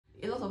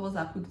lot of us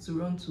are quick to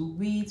run to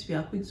wheat, we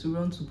are quick to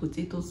run to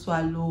potato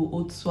swallow,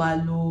 oat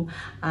swallow,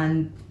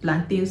 and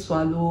plantain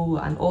swallow,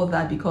 and all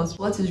that, because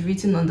what is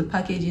written on the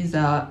packages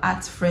are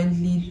heart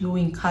friendly, low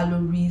in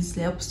calories,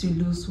 helps you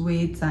lose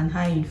weight, and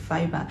high in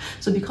fiber.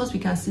 So because we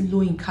can see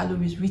low in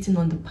calories written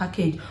on the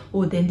package,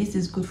 oh, then this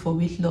is good for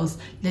weight loss.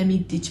 Let me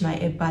ditch my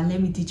eba,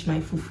 let me ditch my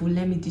fufu,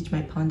 let me ditch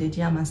my pounded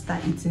yam and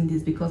start eating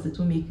this because it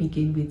will make me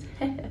gain weight.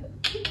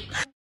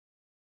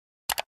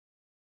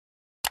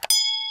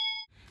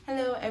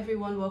 Hello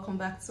everyone, welcome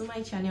back to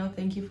my channel.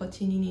 Thank you for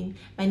tuning in.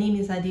 My name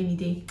is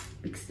Ademide,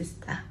 big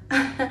sister.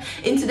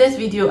 In today's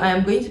video, I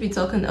am going to be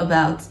talking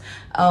about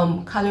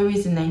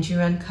calories in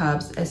Nigerian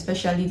carbs,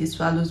 especially the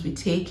swallows we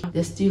take.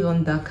 They're still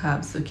under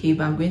carbs, okay,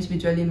 but I'm going to be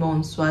dwelling more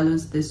on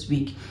swallows this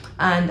week,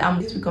 and I'm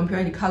going to be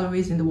comparing the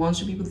calories in the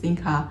ones people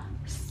think are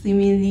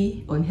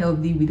seemingly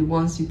unhealthy with the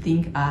ones you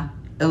think are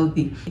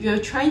healthy. If you're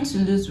trying to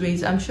lose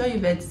weight, I'm sure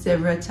you've heard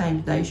several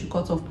times that you should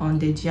cut off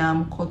pounded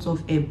yam, cut off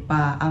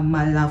eba,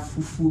 amala,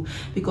 fufu,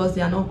 because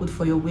they are not good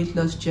for your weight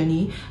loss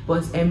journey.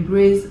 But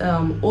embrace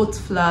oat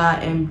flour,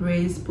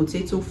 embrace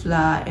potato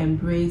flour,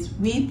 embrace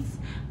wheat,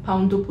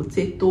 poundo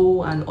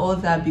potato, and all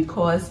that,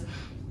 because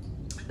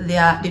they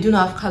do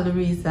not have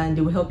calories and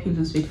they will help you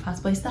lose weight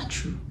fast. But is that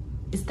true?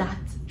 Is that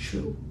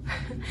true?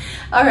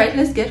 All right,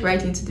 let's get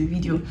right into the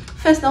video.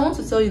 First, I want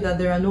to tell you that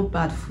there are no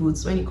bad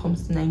foods when it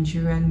comes to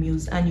Nigerian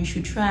meals, and you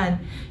should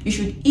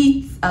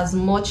eat as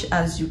much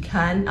as you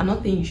can. I'm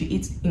not saying you should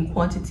eat in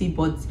quantity,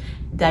 but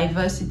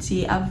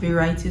diversity, have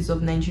varieties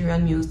of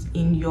Nigerian meals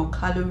in your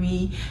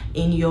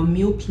in your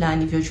meal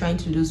plan if you're trying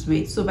to lose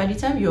weight. So by the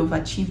time you have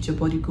achieved your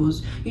body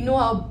goals, you know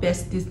how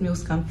best these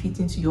meals can fit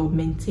into your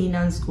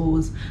maintenance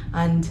goals,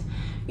 and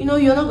you know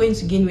you're not going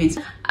to gain weight.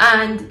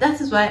 And that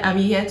is why I'm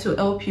here to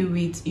help you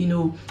with, you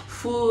know,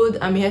 food.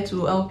 I'm here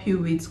to help you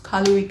with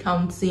calorie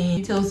counting,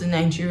 details in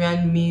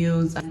Nigerian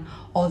meals, and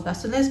all that.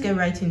 So let's get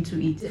right into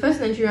it. The first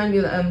Nigerian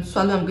meal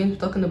swallow I'm going to be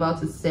talking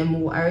about is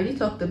semo. I already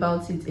talked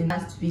about it in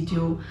last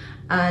video,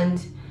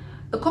 and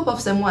a cup of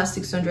semo has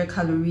 600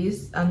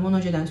 calories and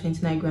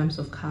 129 grams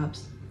of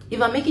carbs.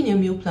 If I'm making a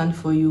meal plan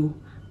for you,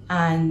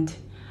 and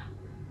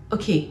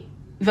okay,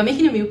 if I'm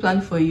making a meal plan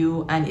for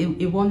you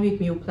and a 1 week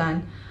meal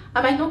plan,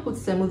 I might not put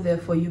semo there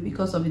for you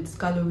because of its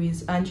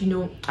calories. And you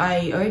know,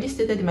 I already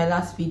stated in my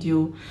last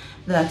video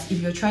that if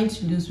you're trying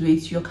to lose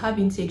weight, your carb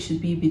intake should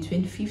be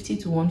between 50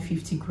 to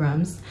 150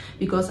 grams,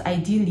 because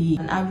ideally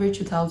an average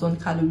 2000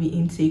 calorie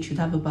intake should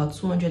have about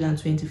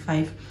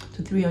 225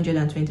 to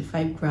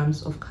 325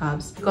 grams of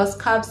carbs, because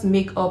carbs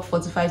make up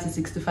 45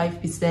 to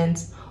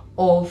 65%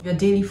 of your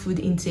daily food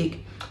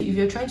intake. If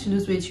you're trying to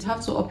lose weight, you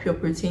have to up your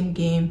protein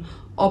game,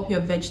 up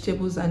your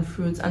vegetables and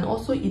fruits, and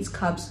also eat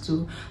carbs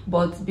too.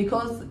 But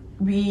because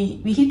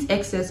we eat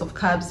excess of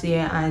carbs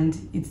here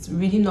and it's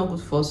really not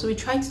good for us, so we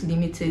try to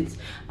limit it,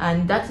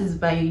 and that is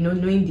by, you know,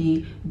 knowing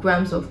the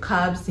grams of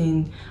carbs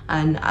in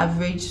an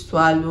average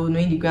swallow,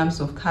 knowing the grams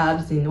of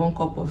carbs in 1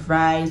 cup of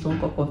rice, 1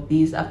 cup of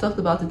this. I've talked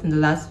about it in the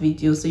last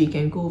video, so you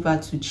can go over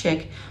to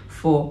check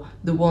for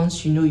the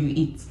ones you know you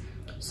eat.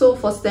 So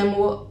for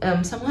semo,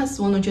 semo has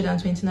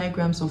 129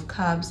 grams of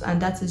carbs, and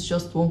that is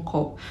just 1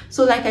 cup.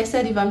 So like I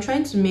said, if I'm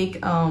trying to make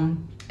a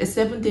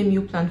 7-day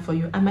meal plan for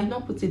you, I might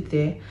not put it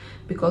there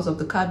because of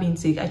the carb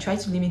intake. I try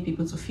to limit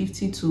people to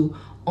 50 to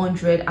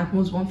 100, at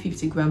most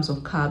 150 grams of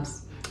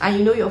carbs. And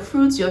you know, your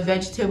fruits, your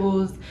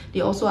vegetables,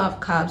 they also have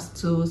carbs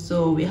too,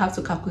 so we have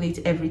to calculate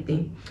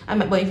everything.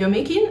 But if you're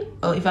making,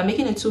 if I'm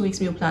making a 2 weeks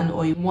meal plan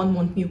or a 1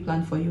 month meal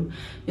plan for you,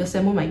 your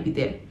semo might be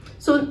there.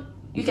 So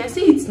you can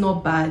say it's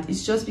not bad,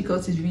 it's just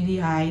because it's really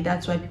high.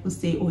 That's why people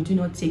say, oh, do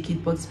not take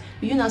it. But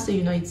you now say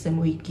you not eat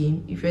semo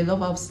again. If you're a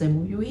lover of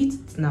semo, you eat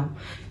it now.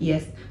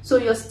 Yes. So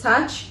your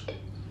starch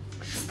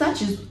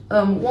is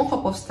 1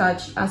 cup of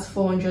starch has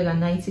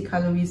 490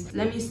 calories.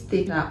 Let me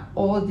state that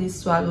all these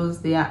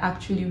swallows, they are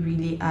actually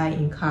really high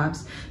in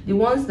carbs. The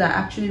ones that are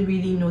actually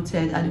really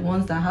noted are the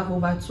ones that have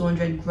over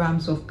 200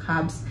 grams of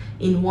carbs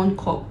in 1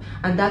 cup,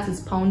 and that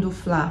is poundo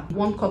flour.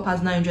 1 cup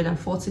has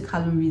 940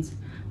 calories.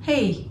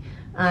 Hey,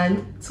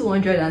 and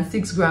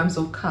 206 grams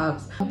of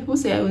carbs. People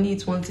say I only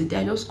eat once a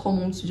day. I just come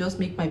home to just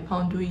make my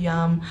poundo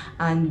yam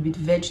and with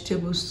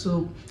vegetable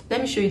soup.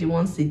 Let me show you the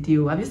once a day.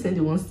 Have you seen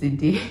the once a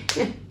day?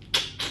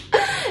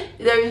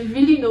 There is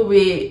really no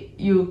way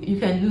you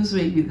can lose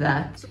weight with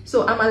that.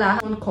 So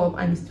amala, 1 cup,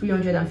 and it's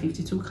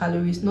 352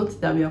 calories. Note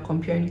that we are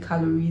comparing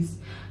calories.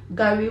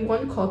 Gari,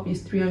 1 cup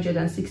is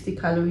 360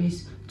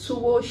 calories.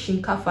 Tuwo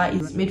shinkafa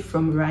is made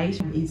from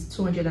rice, it's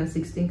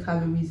 216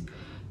 calories.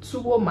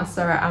 Tuwo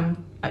masara,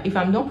 if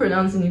I'm not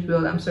pronouncing it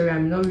well, I'm sorry,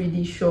 I'm not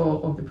really sure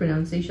of the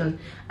pronunciation,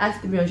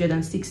 at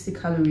 360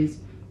 calories.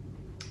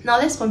 Now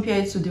let's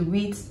compare it to the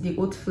wheat, the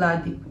oat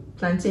flour, the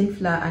plantain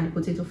flour and the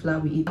potato flour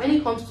we eat. When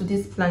it comes to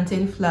this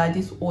plantain flour,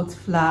 this oat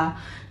flour,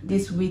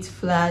 this wheat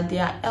flour, they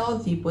are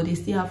healthy but they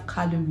still have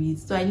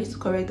calories. So I need to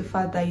correct the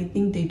fact that you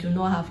think they do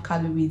not have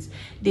calories.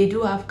 They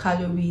do have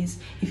calories.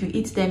 If you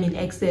eat them in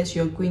excess,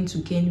 you're going to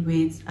gain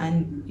weight,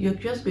 and you're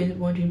just going to be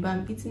wondering, but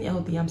I'm eating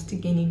healthy, I'm still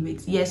gaining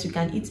weight. Yes, you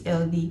can eat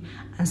healthy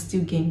and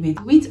still gain weight.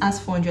 Wheat has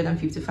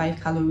 455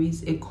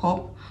 calories a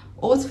cup.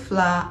 Oat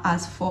flour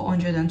has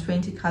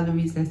 420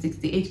 calories and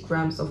 68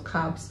 grams of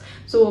carbs.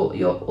 So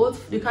your oat,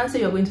 you can't say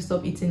you're going to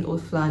stop eating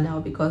oat flour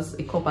now because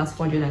a cup has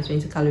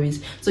 420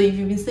 calories. So if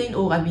you've been saying,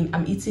 oh,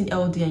 I'm eating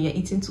healthy, and you're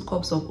eating 2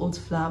 cups of oat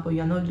flour but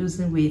you're not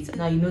losing weight,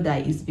 now you know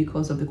that it's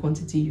because of the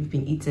quantity you've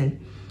been eating.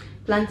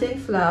 Plantain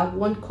flour,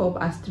 1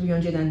 cup has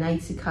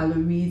 390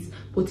 calories.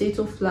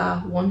 Potato flour,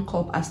 1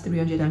 cup has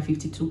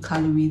 352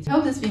 calories. I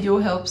hope this video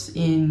helps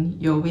in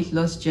your weight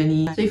loss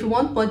journey. So if you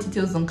want more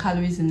details on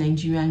calories in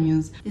Nigerian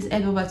meals, just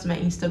head over to my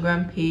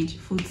Instagram page,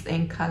 Foods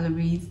and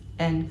Calories,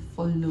 and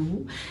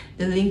follow.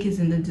 The link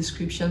is in the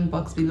description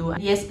box below.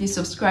 And yes, please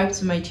subscribe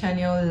to my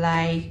channel,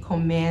 like,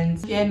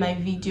 comment, share my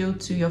video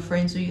to your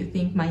friends who you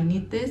think might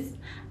need this,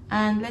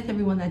 and let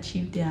everyone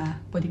achieve their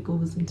body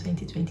goals in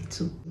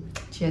 2022.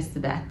 Cheers to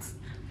that.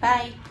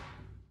 Bye.